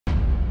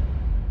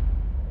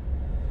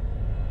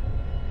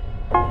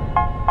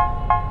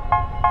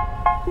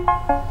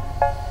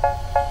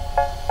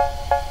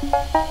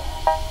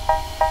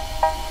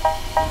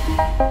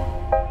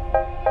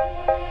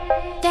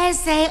They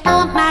say,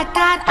 oh my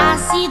God, I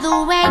see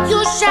the way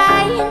you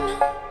shine.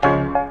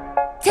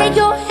 Take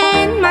your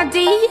hand, my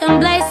dear, and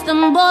place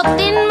them both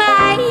in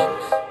mine.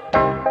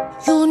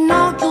 You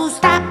know you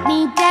stopped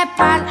me dead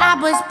while I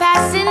was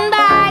passing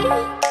by.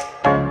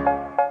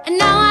 And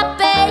now I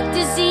beg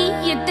to see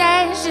you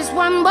dance just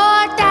one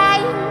more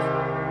time.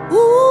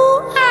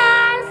 Ooh,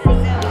 I see. So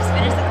we just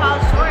finished the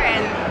college tour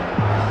and...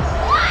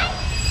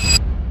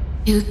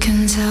 You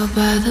can tell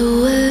by the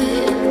way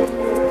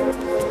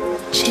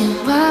she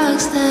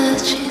walks that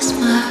she's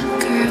my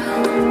girl.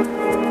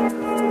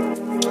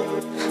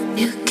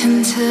 You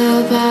can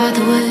tell by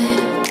the way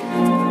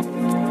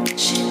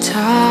she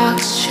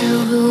talks, she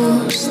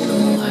rules the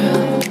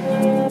world.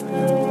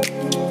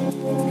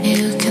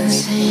 You can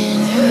see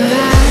in her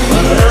eyes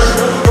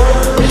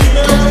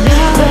that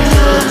love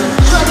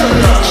is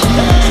searching.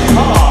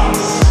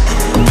 Haas.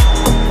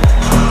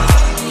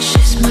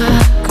 She's my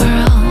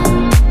girl,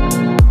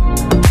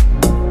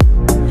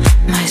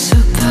 my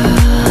super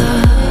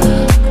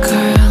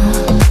girl.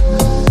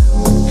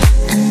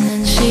 And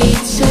then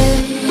she'd say,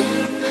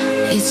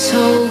 it's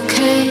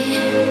okay,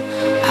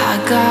 I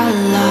got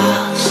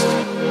lost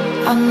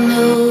on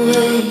the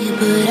way,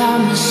 but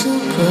I'm a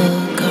super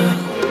girl.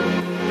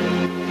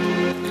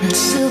 And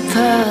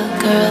super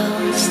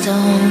girls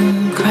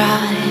don't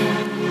cry.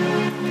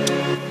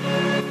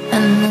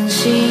 And then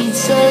she'd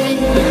say,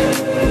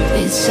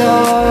 it's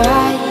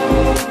alright,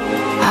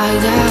 I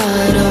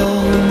got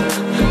home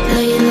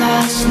late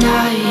last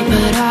night,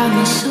 but I'm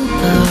a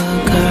super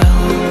girl.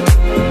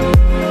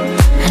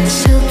 And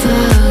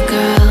super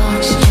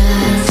girls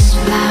just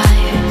fly.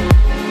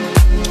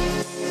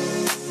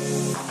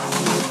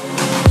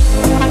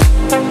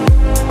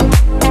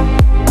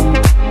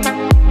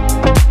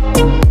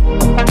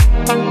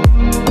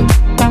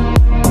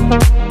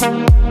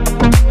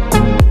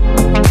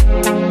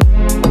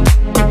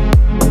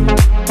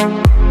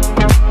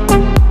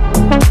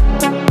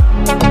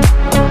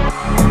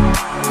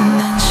 And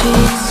then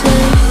she'd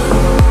say,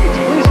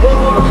 Please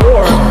welcome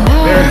aboard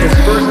America's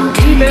first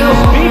female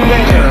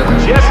speedpainter,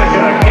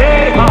 Jessica K.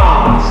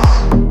 Haas.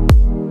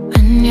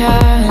 when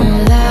you're in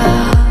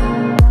love,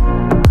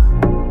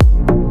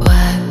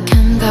 what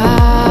can go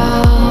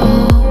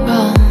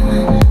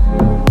wrong?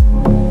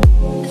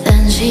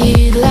 Then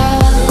she'd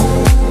love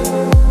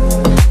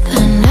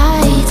the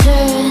night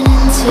turn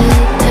into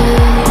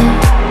day,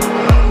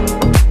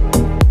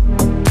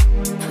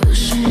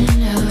 pushing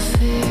your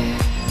fear.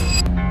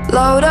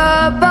 Load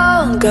up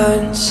on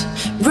guns,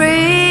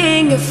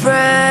 bring your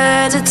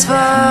friends. It's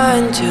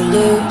fun to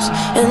lose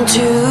and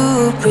to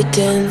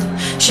pretend.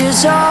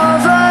 She's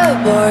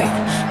overboard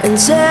and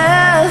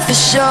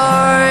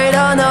self-assured.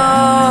 Oh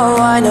no,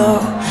 I know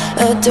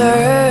a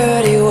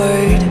dirty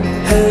word.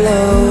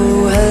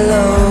 Hello,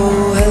 hello,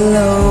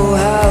 hello,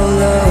 how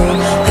low?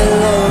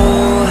 Hello,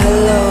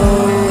 hello,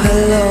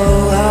 hello,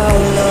 how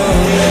low?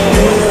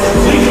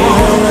 Please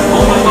welcome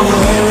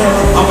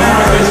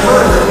America's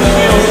first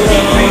female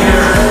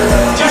speedpainter,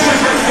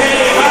 Jessica K.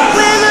 Haas.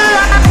 When the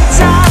lights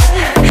out,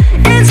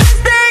 it's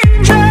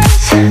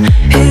dangerous.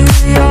 Here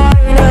we are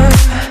now,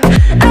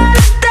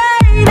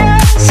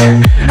 outtakes.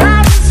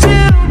 I'm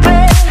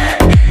stupid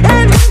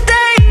and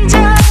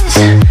dangerous.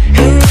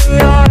 Here we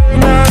are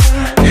now,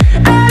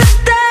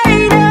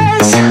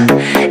 outtakes.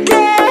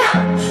 Yeah,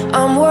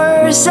 I'm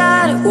worse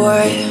at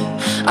war.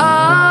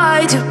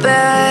 I do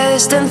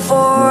best, and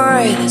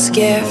for this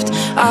gift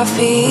I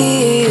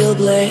feel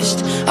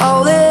blessed.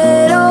 Our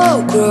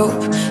little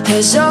group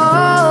has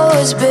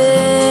always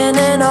been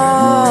and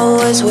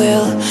always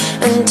will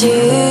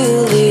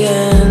until the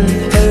end.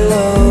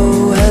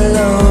 Hello,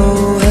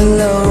 hello,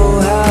 hello,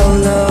 how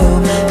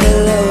low?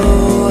 Hello,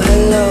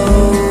 hello,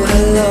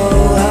 hello,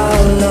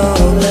 how low?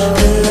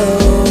 Hello,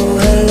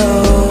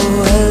 hello,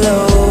 hello,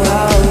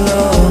 how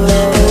low?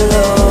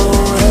 Hello,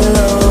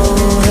 hello,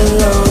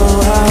 hello,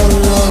 how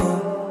low?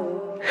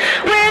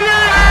 When the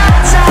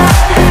lights out,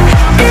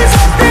 it's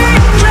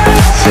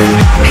dangerous.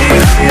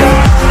 Here we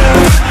are now,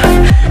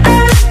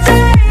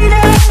 outtakes.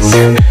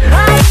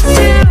 I'm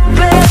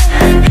stupid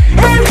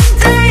and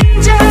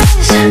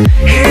dangerous.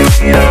 Here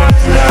we are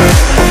now,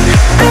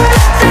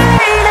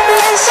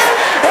 outtakes.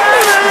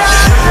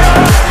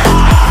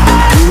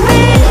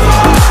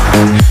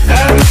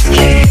 I'm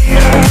scared.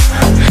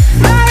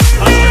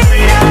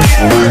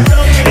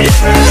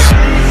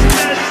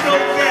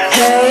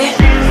 Hey.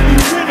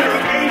 Winner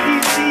of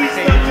ABC's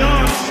The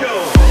Dawn Show,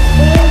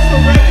 holds the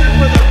record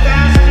for the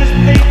fastest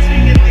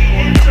painting in the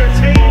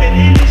entertainment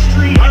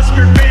industry.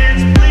 Oscar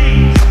fans,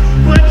 please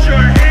put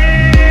your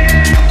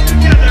hands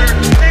together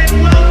and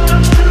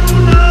welcome to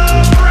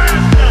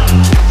Nebraska,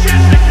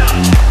 Jessica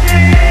K.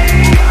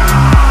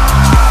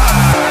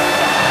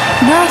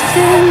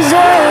 Nothing's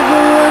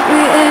ever what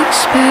we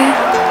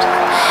expect,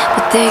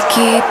 but they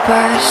keep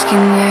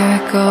asking where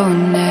we're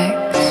going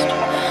next.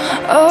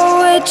 All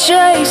we're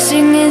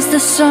chasing is the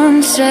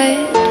sunset,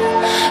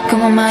 got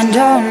my mind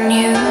on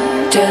you.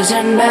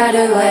 Doesn't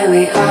matter where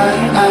we are.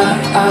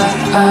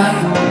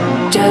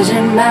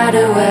 Doesn't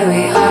matter where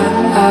we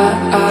are.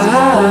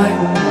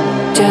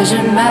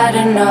 Doesn't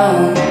matter,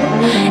 no.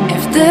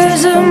 If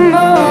there's a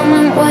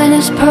moment when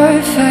it's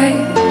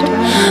perfect,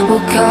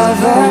 we'll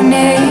carve our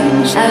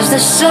names as the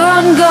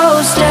sun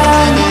goes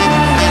down.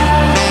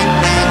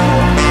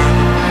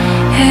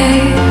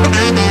 Hey,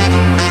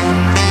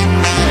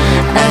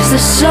 as the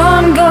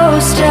sun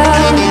goes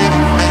down.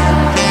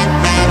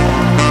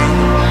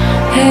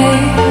 Hey,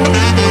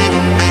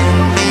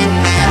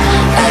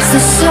 as the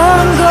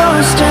sun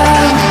goes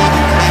down.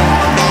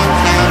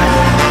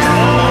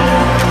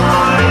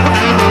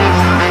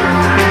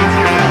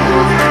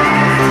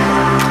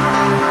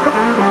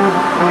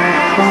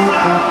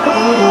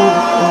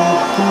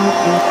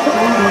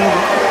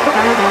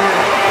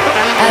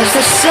 As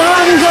the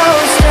sun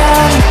goes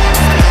down.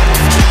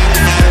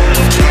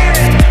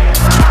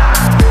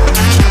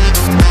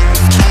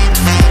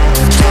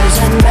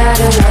 Doesn't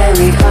matter where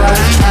we are.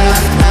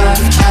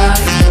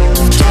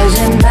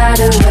 Doesn't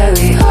matter where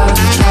we are.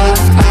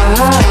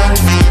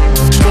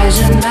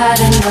 Doesn't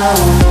matter, no.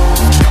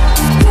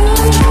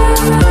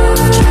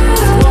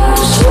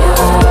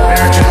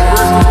 America's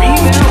first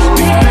female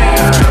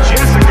speedpainter,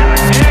 Jessica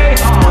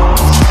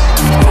Haas.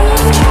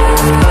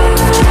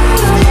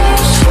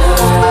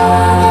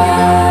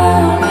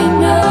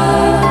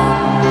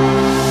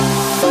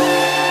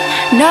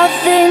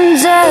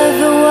 Nothing's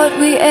ever what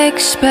we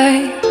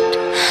expect,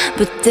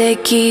 but they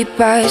keep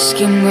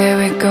asking where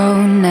we go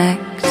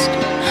next.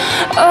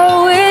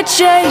 All we're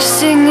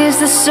chasing is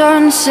the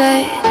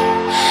sunset,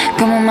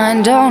 got my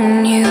mind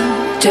on you.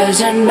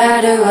 Doesn't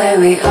matter where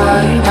we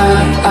are.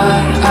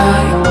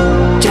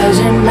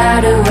 Doesn't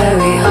matter where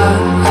we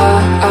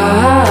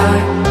are.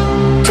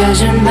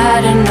 Doesn't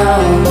matter, no.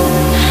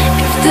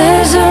 If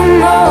there's a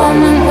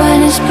moment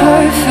when it's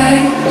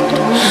perfect,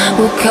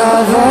 we'll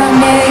carve our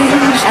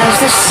names as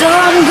the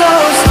sun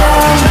goes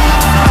down.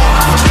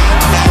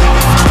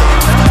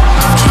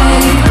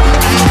 Hey,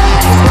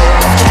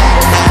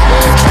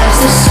 as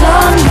the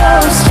sun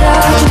goes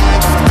down.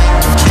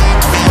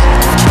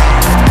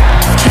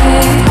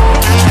 Hey,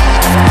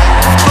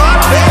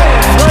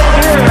 Let's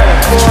hear it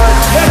for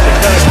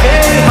Jessica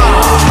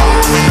Haas.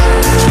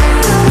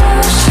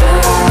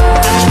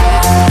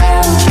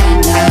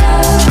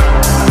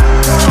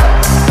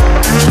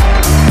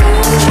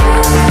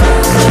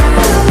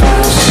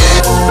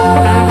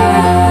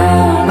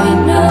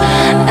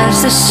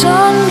 as the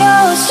sun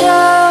goes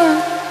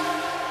down.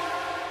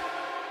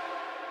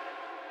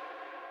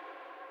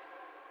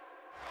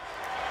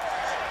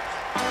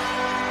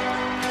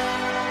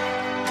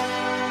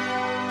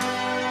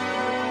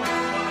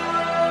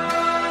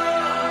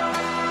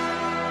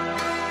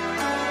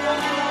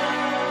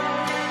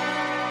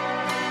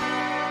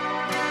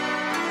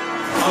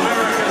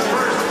 America's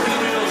first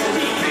female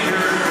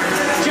speedpainter,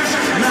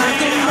 Jessica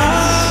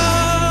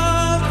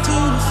Haas. To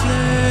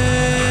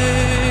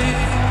flame,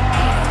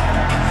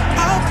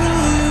 I'll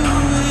pull you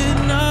in,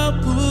 I'll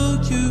pull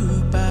you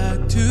back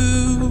to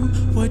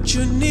what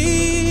you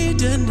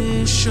need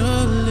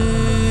initially.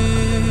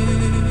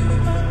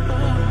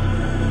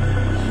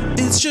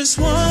 It's just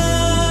one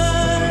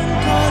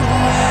call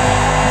away,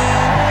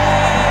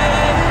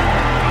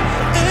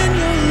 and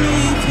you'll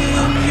leave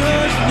him.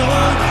 You'll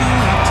know you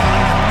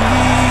tell me,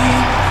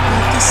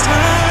 but this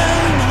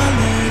time I'll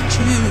let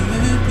you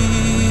be.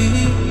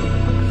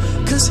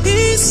 'Cause he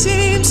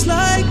seems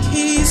like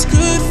he's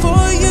good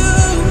for you,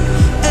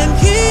 and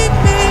he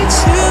makes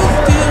you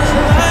feel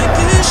like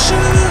you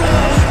should.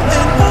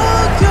 And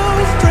all your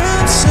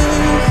friends say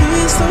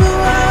he's the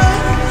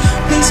one.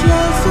 His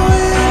love for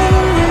you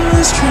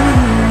is true,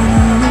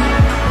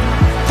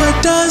 but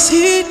does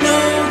he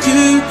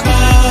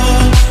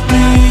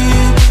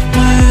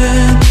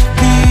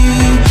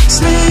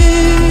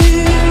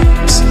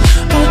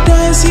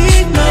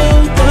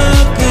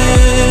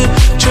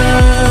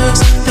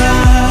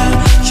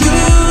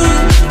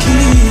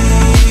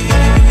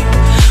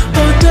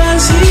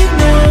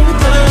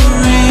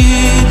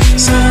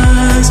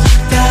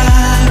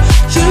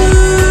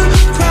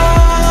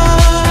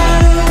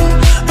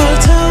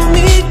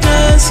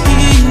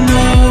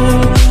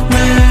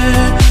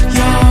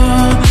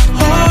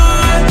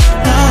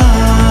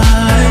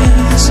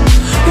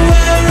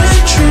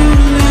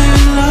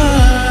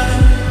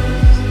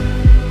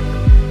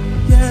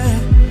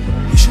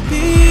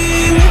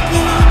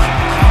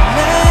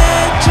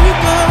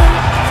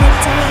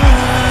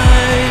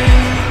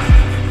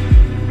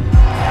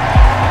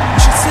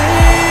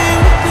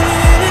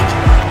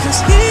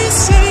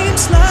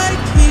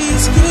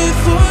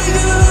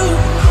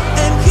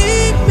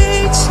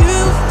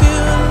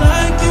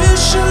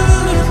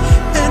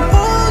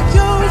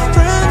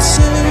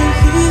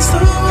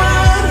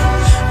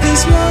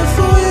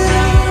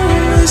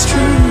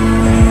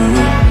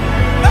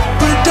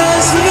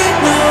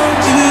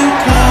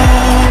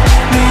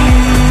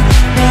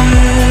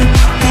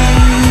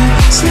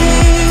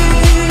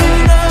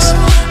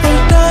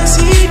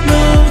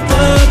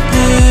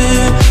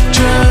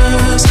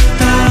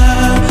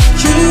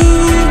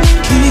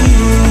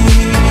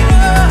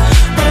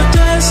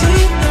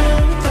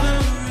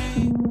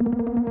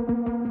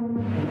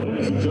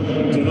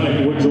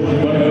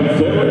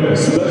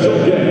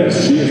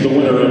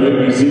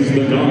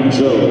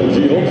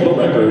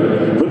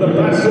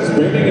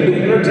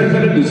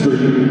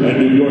industry, and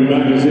New York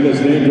Magazine has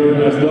named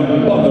her as the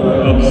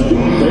mother of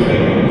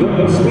speedpainting,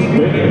 the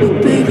speedpainting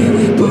movement. Baby,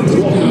 we both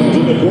Welcome to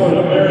the court,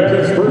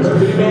 America's first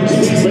female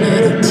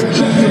speedpainter,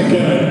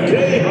 Jessica K.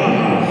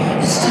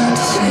 Haas. It's time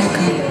to say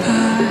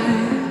goodbye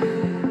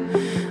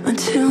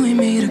until we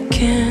meet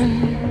again.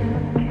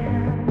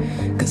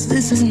 'Cause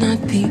this is not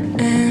the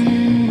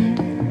end.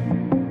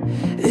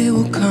 It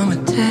will come a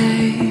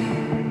day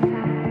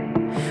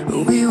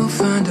when we will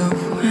find a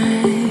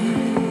way.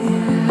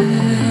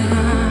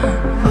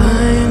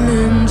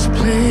 Violins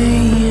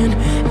playing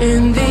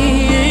and the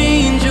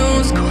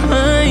angels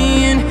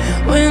crying.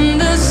 When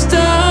the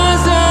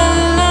stars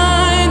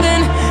align,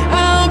 then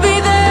I'll be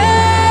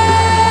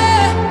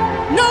there.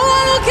 No,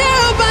 I don't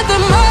care about the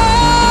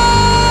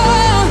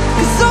more,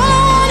 'cause all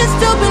I want is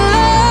to be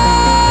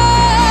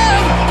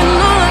loved. And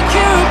all I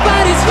care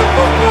about is you.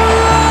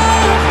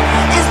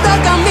 It's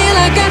stuck on me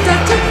like a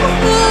tattoo.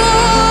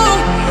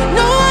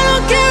 No, I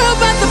don't care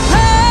about the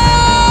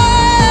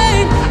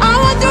pain. I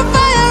want the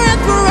fire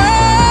and the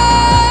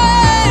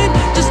rain,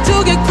 just to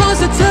get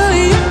closer to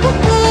you.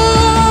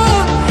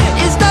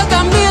 It's stuck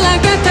on me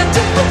like a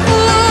tattoo.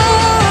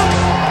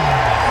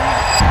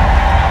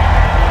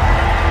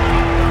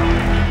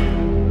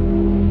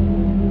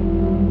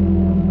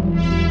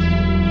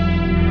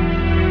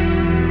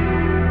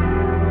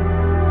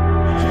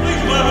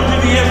 Please welcome to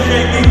the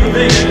SJB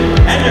Pavilion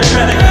and your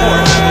credit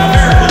court,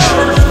 America's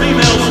first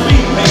female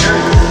speed painter,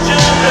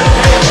 Jessica K.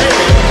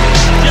 Haas.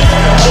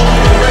 Jessica holds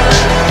the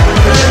record for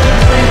best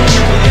painting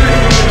in the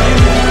entertainment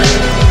industry,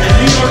 and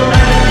New York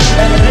Magazine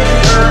has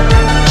named her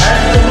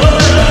as the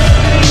mother of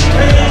speed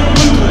painting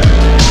movement.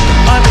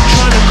 I've been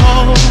trying to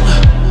call.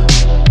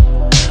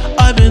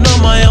 I've been on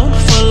my own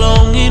for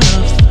long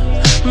enough.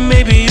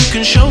 Maybe you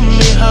can show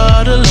me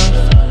how to love.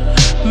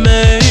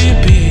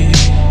 Maybe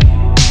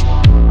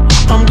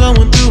I'm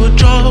going through a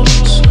drought.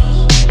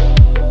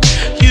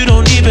 You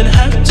don't even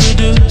have to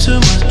do too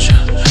much.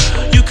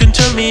 You can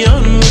turn me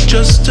on with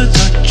just a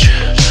touch,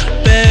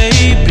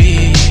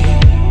 baby.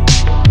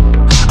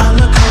 I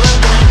look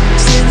around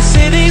since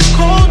city's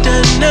cold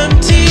and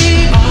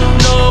empty.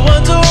 No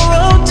one's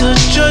around to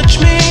judge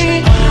me.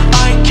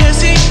 I can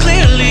see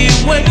clearly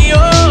when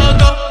you're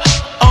gone.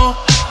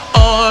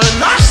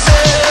 I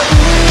said,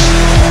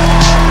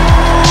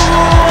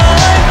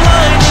 I'm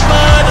blinded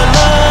by the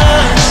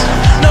lights.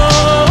 No,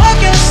 I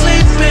can't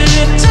sleep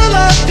until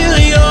I feel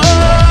your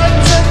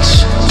touch.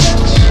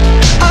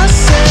 I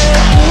said,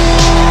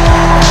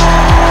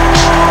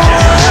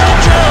 I'm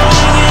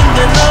drowning in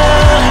the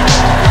night.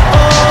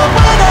 Oh,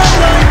 when I'm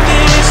like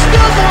this,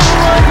 you're the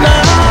one I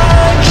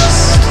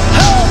just,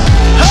 hey,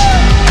 hey,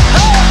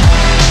 hey.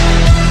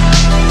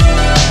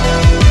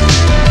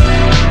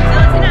 So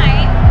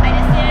tonight, I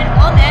just did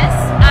Ole Miss,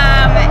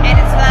 and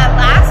it's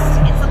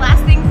the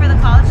last thing for the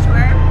college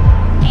tour.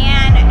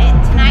 And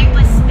tonight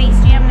was Space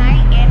Jam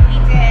night, and we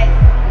did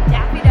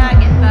Daffy Duck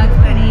and Bugs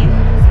Bunny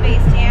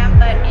Space Jam,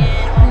 but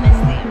in Ole Miss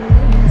theme.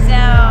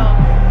 So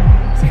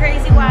it's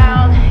crazy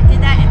wild.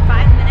 Did that in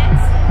 5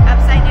 minutes,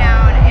 upside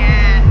down,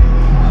 and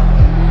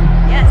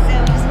yeah. So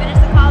we just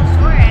finished the college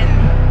tour, and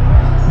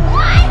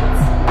what?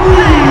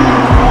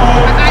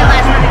 My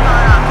eyelash might be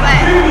falling off,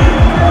 but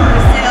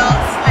we're still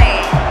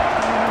slaying.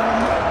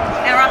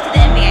 Now we're off to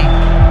the NBA.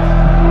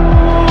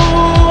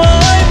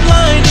 I'm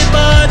blinded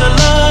by the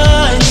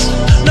lights.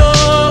 No,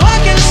 I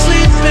can't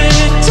sleep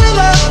until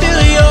I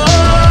feel your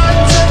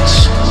touch.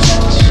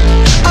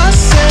 I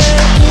said,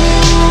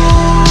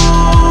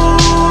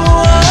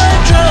 I'm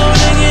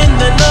drowning in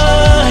the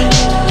night.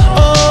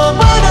 Oh,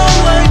 when I'm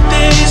like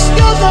this,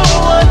 you're the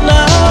one I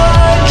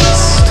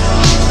just.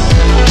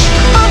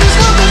 I'm just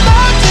coming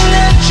back to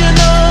let you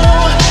know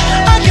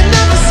I can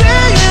never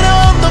say it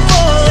on the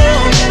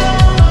phone.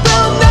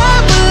 Will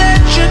never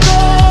let you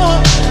go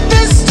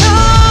this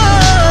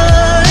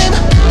time.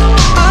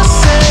 I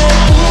said,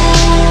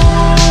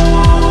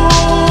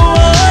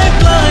 I'm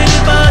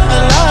blinded by the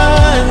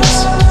lights.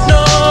 No,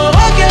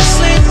 I can't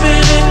sleep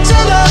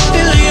until I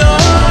feel your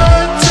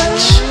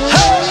touch.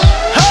 Hey,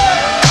 hey,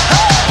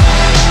 hey.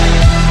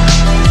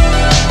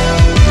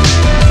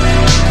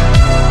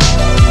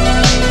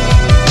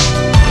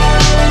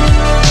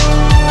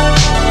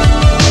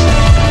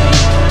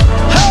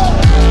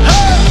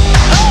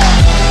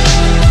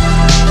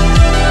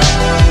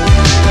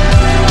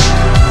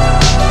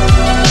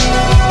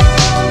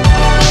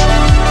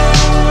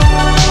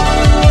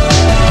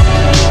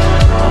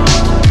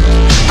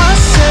 I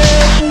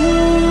said,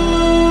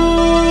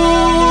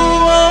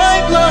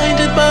 I'm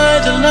blinded by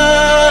the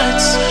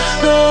lights.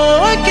 No,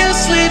 I can't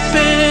sleep